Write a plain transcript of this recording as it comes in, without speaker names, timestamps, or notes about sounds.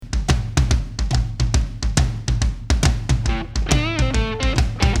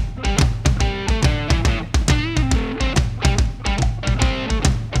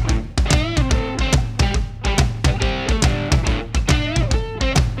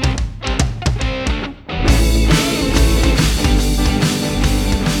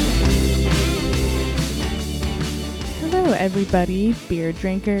everybody, beer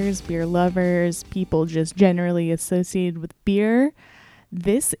drinkers, beer lovers, people just generally associated with beer.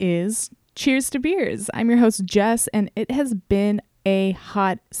 This is Cheers to Beers. I'm your host, Jess, and it has been a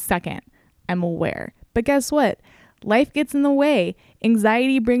hot second. I'm aware. But guess what? Life gets in the way.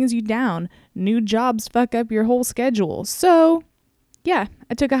 Anxiety brings you down. New jobs fuck up your whole schedule. So, yeah,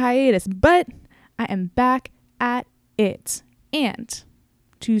 I took a hiatus, but I am back at it. And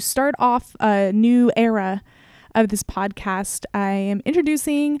to start off a new era of this podcast, I am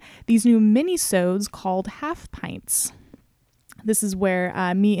introducing these new mini-sodes called Half Pints. This is where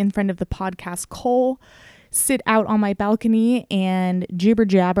me and friend of the podcast, Cole, sit out on my balcony and jibber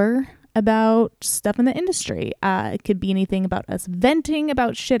jabber about stuff in the industry. It could be anything about us venting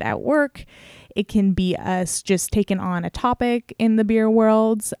about shit at work. It can be us just taking on a topic in the beer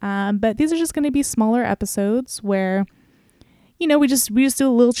world. But these are just going to be smaller episodes where, you know, we just do a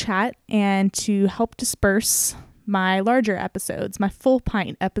little chat, and to help disperse my larger episodes, my full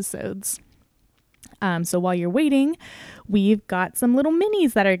pint episodes. So while you're waiting, we've got some little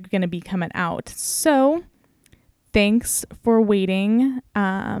minis that are going to be coming out. So thanks for waiting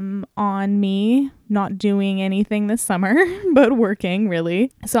on me not doing anything this summer, but working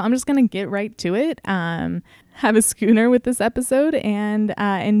really. So I'm just going to get right to it. Have a schooner with this episode and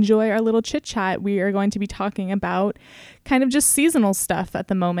enjoy our little chit chat. We are going to be talking about kind of just seasonal stuff at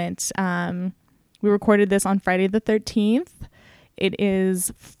the moment. We recorded this on Friday the 13th. It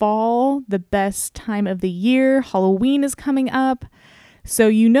is fall, the best time of the year. Halloween is coming up. So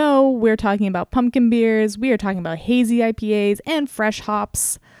you know we're talking about pumpkin beers. We are talking about hazy IPAs and fresh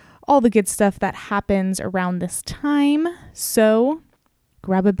hops. All the good stuff that happens around this time. So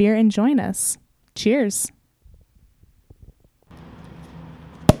grab a beer and join us. Cheers.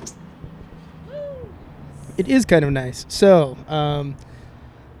 It is kind of nice. So,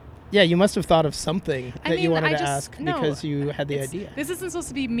 yeah, you must have thought of something that you wanted to ask because you had the idea. This isn't supposed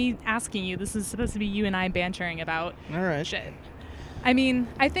to be me asking you. This is supposed to be you and I bantering about shit. I mean,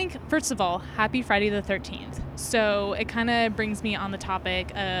 I think, first of all, happy Friday the 13th. So it kind of brings me on the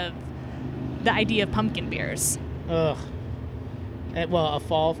topic of the idea of pumpkin beers. Ugh. Well, a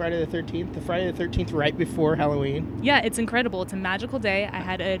fall Friday the 13th. The Friday the 13th right before Halloween. Yeah, it's incredible. It's a magical day. I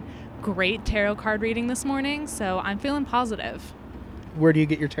had a great tarot card reading this morning, so I'm feeling positive. Where do you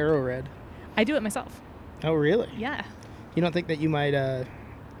get your tarot read? I do it myself. Oh, really? Yeah. You don't think that you might,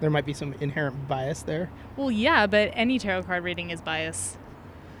 there might be some inherent bias there? Well, yeah, but any tarot card reading is biased.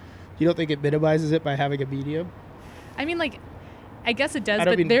 You don't think it minimizes it by having a medium? I mean, like, I guess it does,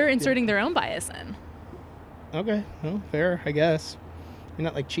 but they're inserting their own bias in. Okay. Well, fair, I guess. You're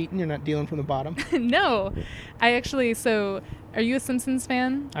not, like, cheating? You're not dealing from the bottom? No. So, are you a Simpsons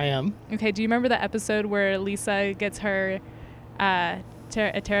fan? I am. Okay, do you remember the episode where Lisa gets her a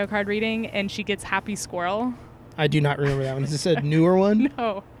tarot card reading and she gets Happy Squirrel? I do not remember that one. Is this a newer one?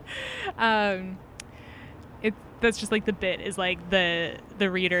 No. That's just like the bit is like the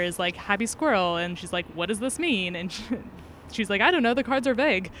reader is like Happy Squirrel, and she's like, what does this mean? And she's like, I don't know, the cards are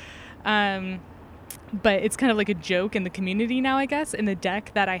vague. But it's kind of like a joke in the community now, I guess. And the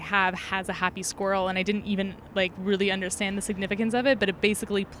deck that I have has a Happy Squirrel, and I didn't even like really understand the significance of it, but it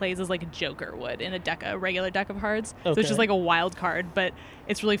basically plays as like a Joker would in a regular deck of cards. Okay. So it's just like a wild card, but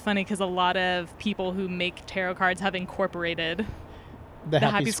it's really funny because a lot of people who make tarot cards have incorporated the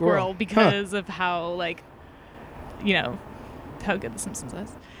Happy Squirrel because of how, like, you know, how good The Simpsons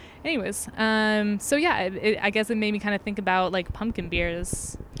is. Anyways, so yeah, I guess it made me kind of think about like pumpkin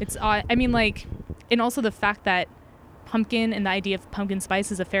beers. It's, I mean, like, and also the fact that pumpkin and the idea of pumpkin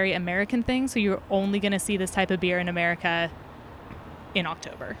spice is a very American thing. So you're only going to see this type of beer in America in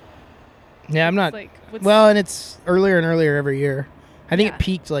October. Yeah, I'm not. Like, well, and it's earlier and earlier every year. I think it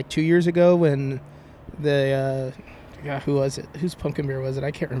peaked like 2 years ago when the, who was it? Whose pumpkin beer was it?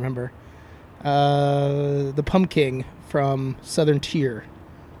 I can't remember. The Pumpkin from Southern Tier.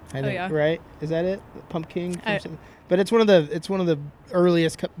 I think, right? Is that it? The Pumpkin? But it's one of the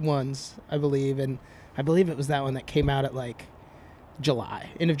earliest ones, I believe, and I believe it was that one that came out at like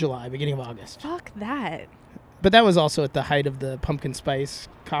end of July, beginning of August. Fuck that. But that was also at the height of the pumpkin spice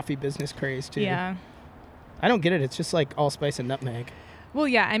coffee business craze too. Yeah. I don't get it. It's just like allspice and nutmeg. Well,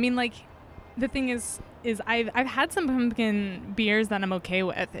 yeah. I mean, like, the thing is I've had some pumpkin beers that I'm okay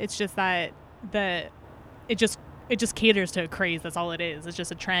with. It's just that it just caters to a craze. That's all it is. It's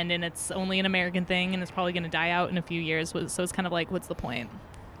just a trend, and it's only an American thing, and it's probably going to die out in a few years. So it's kind of like, what's the point?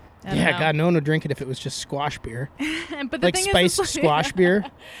 Yeah, God, no one would drink it if it was just squash beer. But the like thing spiced is, squash beer.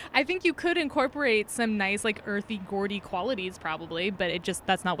 I think you could incorporate some nice, like, earthy, gourdy qualities probably, but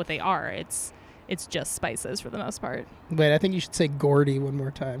that's not what they are. It's it's just spices for the most part. Wait, I think you should say Gordy one more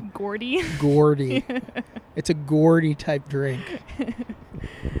time. Gordy? Gordy. It's a Gordy type drink.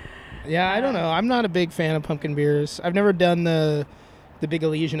 Yeah, I don't know. I'm not a big fan of pumpkin beers. I've never done the Big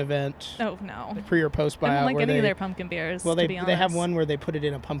Elysian event. Oh, no. The pre or post buyout. I don't like any of their pumpkin beers. Well, they have one where they put it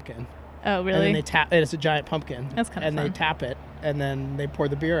in a pumpkin. Oh, really? And then they tap it. It's a giant pumpkin. That's kind of fun. And they tap it, and then they pour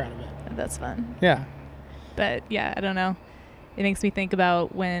the beer out of it. That's fun. Yeah. But, yeah, I don't know. It makes me think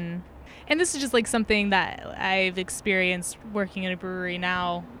about when... And this is just, like, something that I've experienced working in a brewery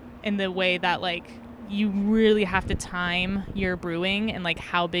now in the way that, like, you really have to time your brewing and, like,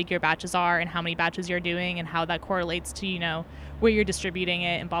 how big your batches are and how many batches you're doing and how that correlates to, you know, where you're distributing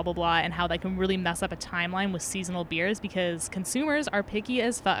it and blah, blah, blah, and how that can really mess up a timeline with seasonal beers because consumers are picky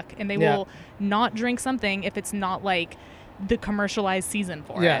as fuck and they will not drink something if it's not, like, the commercialized season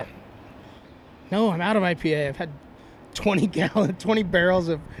for it. No, I'm out of IPA. I've had 20 barrels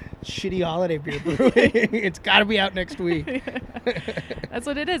of shitty holiday beer brewing. It's got to be out next week. That's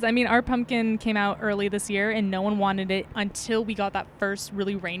what it is. I mean, our pumpkin came out early this year and no one wanted it until we got that first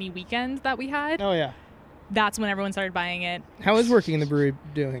really rainy weekend that we had. Oh, yeah. That's when everyone started buying it. How is working in the brewery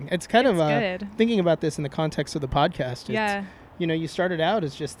doing? It's kind of good. Thinking about this in the context of the podcast. Yeah. You know, you started out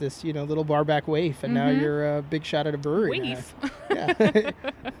as just this, you know, little bar back waif, and now you're a big shot at a brewery. Waif. Yeah.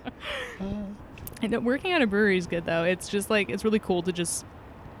 And working at a brewery is good, though. It's just like, it's really cool to just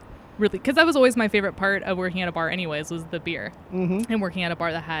really, because that was always my favorite part of working at a bar anyways, was the beer. Mm-hmm. And working at a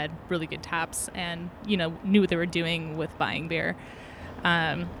bar that had really good taps and, you know, knew what they were doing with buying beer.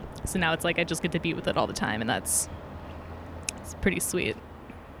 So now it's like I just get to be with it all the time, and it's pretty sweet.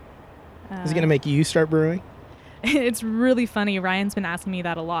 Is it going to make you start brewing? It's really funny. Ryan's been asking me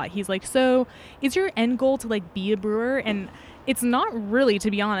that a lot. He's like, so is your end goal to, like, be a brewer? And it's not really, to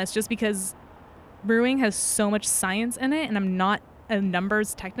be honest, just because brewing has so much science in it, and I'm not a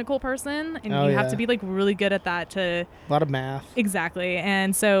numbers technical person, and you have to be, like, really good at that to... A lot of math. Exactly.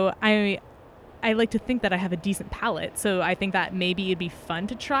 And so I like to think that I have a decent palate, so I think that maybe it'd be fun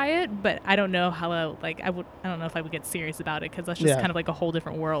to try it, but I don't know how, I don't know if I would get serious about it, because that's just kind of like a whole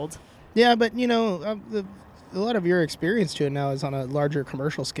different world. Yeah, but, you know, a lot of your experience to it now is on a larger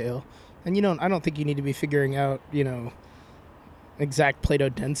commercial scale, and I don't think you need to be figuring out, you know, exact Play-Doh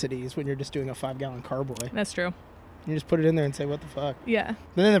densities when you're just doing a 5-gallon carboy. That's true. You just put it in there and say, what the fuck? Yeah.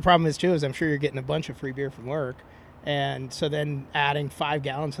 But then the problem is, too, is I'm sure you're getting a bunch of free beer from work, and so then adding 5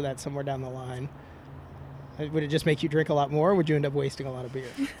 gallons to that somewhere down the line, would it just make you drink a lot more, or would you end up wasting a lot of beer?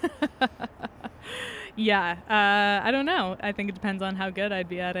 Yeah. I don't know. I think it depends on how good I'd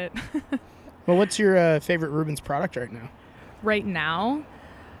be at it. Well, what's your favorite Reuben's product right now? Right now?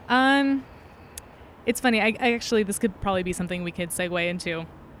 It's funny. I actually, this could probably be something we could segue into.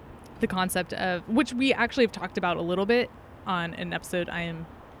 The concept of, which we actually have talked about a little bit on an episode I am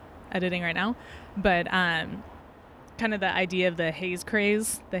editing right now, but kind of the idea of the haze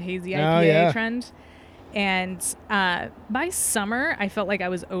craze, the hazy IPA trend. And by summer, I felt like I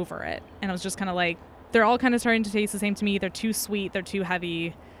was over it. And I was just kind of like, they're all kind of starting to taste the same to me. They're too sweet. They're too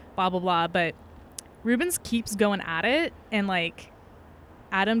heavy, blah, blah, blah. But Reuben's keeps going at it. And, like,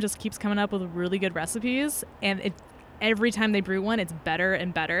 Adam just keeps coming up with really good recipes. And every time they brew one, it's better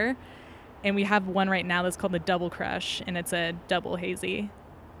and better. And we have one right now that's called the Double Crush. And it's a double hazy.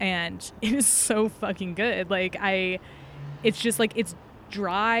 And it is so fucking good. Like, it's just like, it's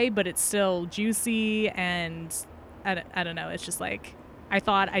dry, but it's still juicy, and I don't know, it's just like, I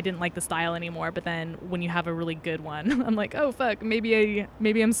thought I didn't like the style anymore, but then when you have a really good one, I'm like, oh fuck, maybe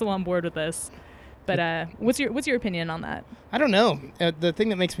I'm still on board with this. But what's your opinion on that? I don't know. The thing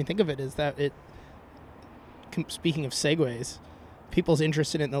that makes me think of it is that speaking of segues, people's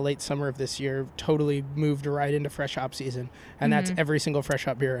interest in it in the late summer of this year totally moved right into fresh hop season, and that's every single fresh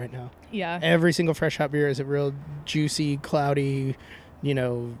hop beer right now. Yeah, every single fresh hop beer is a real juicy, cloudy, you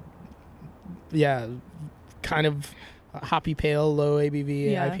know, kind of hoppy pale, low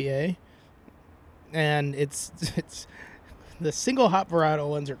ABV IPA. And it's the single hop varietal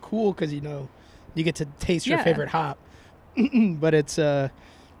ones are cool because, you know, you get to taste your favorite hop. But it's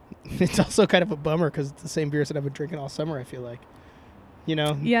also kind of a bummer because it's the same beers that I've been drinking all summer, I feel like. You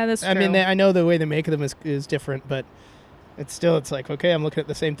know? Yeah, that's true. I mean, I know the way they make them is different, but it's like, okay, I'm looking at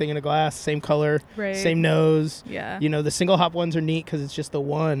the same thing in a glass, same color, same nose. Yeah. You know, the single hop ones are neat because it's just the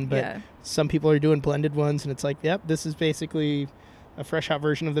one, but some people are doing blended ones, and it's like, yep, this is basically a fresh hop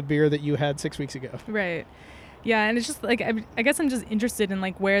version of the beer that you had 6 weeks ago. Right. Yeah, and it's just like, I guess I'm just interested in,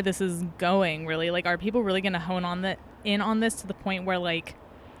 like, where this is going, really. Like, are people really going to hone in on this to the point where, like,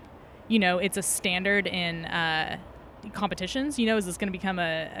 you know, it's a standard in competitions? You know, is this going to become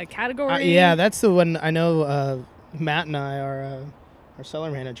a category? Yeah, that's the one. I know Matt and I, our cellar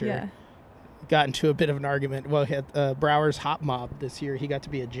manager, got into a bit of an argument. Well, he had Brower's Hop Mob this year. He got to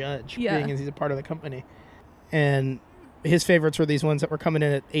be a judge, being as he's a part of the company. And his favorites were these ones that were coming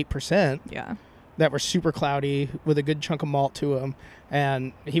in at 8%. Yeah. That were super cloudy with a good chunk of malt to them.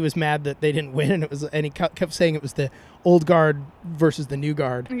 And he was mad that they didn't win. And he kept saying it was the old guard versus the new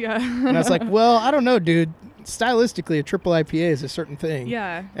guard. Yeah. And I was like, well, I don't know, dude. Stylistically, a triple IPA is a certain thing.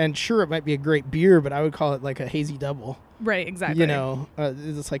 Yeah. And sure, it might be a great beer, but I would call it like a hazy double. Right, exactly. You know,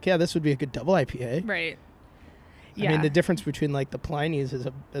 it's like, yeah, this would be a good double IPA. Right. Yeah. I mean, the difference between like the Pliny's is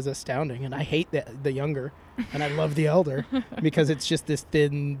astounding, and I hate the younger, and I love the elder because it's just this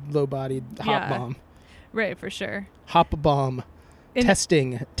thin, low-bodied hop bomb. Right, for sure. Hop bomb.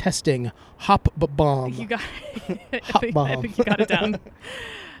 Testing. Hop bomb. You got it. Hop bomb. I think you got it down.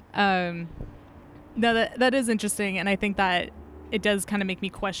 No, that is interesting, and I think that it does kind of make me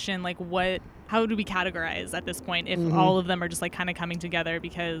question, like, how do we categorize at this point if all of them are just like kind of coming together,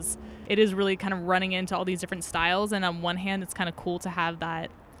 because it is really kind of running into all these different styles. And on one hand, it's kind of cool to have that,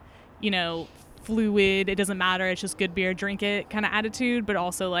 you know, fluid, it doesn't matter, it's just good beer, drink it kind of attitude, but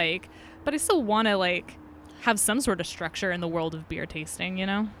also like, but I still want to like have some sort of structure in the world of beer tasting, you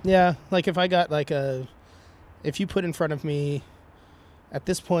know? Yeah, like if I got like if you put in front of me at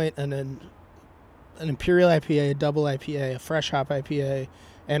this point an Imperial IPA, a double IPA, a fresh hop IPA,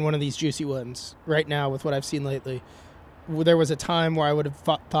 and one of these juicy ones right now with what I've seen lately, there was a time where I would have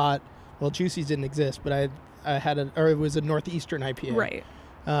thought, well, juicies didn't exist, but I had it was a Northeastern IPA. Right.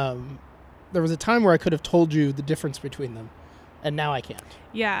 There was a time where I could have told you the difference between them, and now I can't.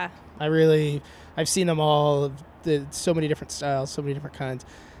 Yeah. I've seen them all, so many different styles, so many different kinds,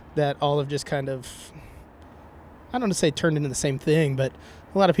 that all have just kind of, I don't want to say turned into the same thing, but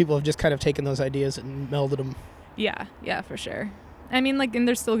a lot of people have just kind of taken those ideas and melded them. Yeah, for sure. I mean, like, and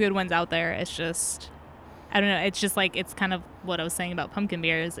there's still good ones out there. It's just, I don't know. It's just like, it's kind of what I was saying about pumpkin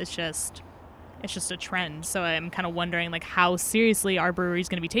beers. It's just a trend. So I'm kind of wondering, like, how seriously are breweries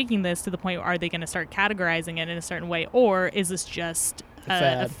going to be taking this to the point where are they going to start categorizing it in a certain way? Or is this just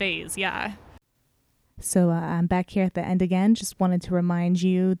a phase? Yeah. So I'm back here at the end again. Just wanted to remind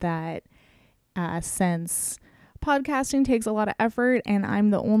you that since podcasting takes a lot of effort and I'm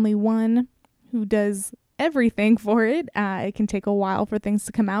the only one who does everything for it, it can take a while for things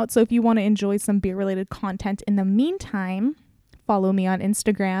to come out. So if you want to enjoy some beer related content in the meantime, follow me on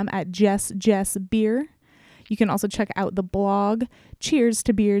Instagram at JessJessBeer. You can also check out the blog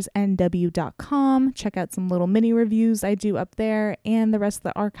cheerstobeersnw.com. Check out some little mini reviews I do up there and the rest of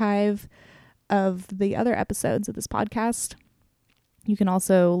the archive of the other episodes of this podcast. You can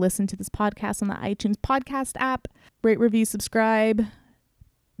also listen to this podcast on the iTunes podcast app. Rate, review, subscribe.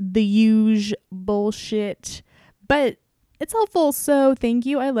 The huge bullshit. But it's helpful, so thank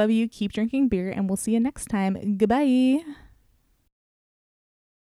you. I love you. Keep drinking beer, and we'll see you next time. Goodbye.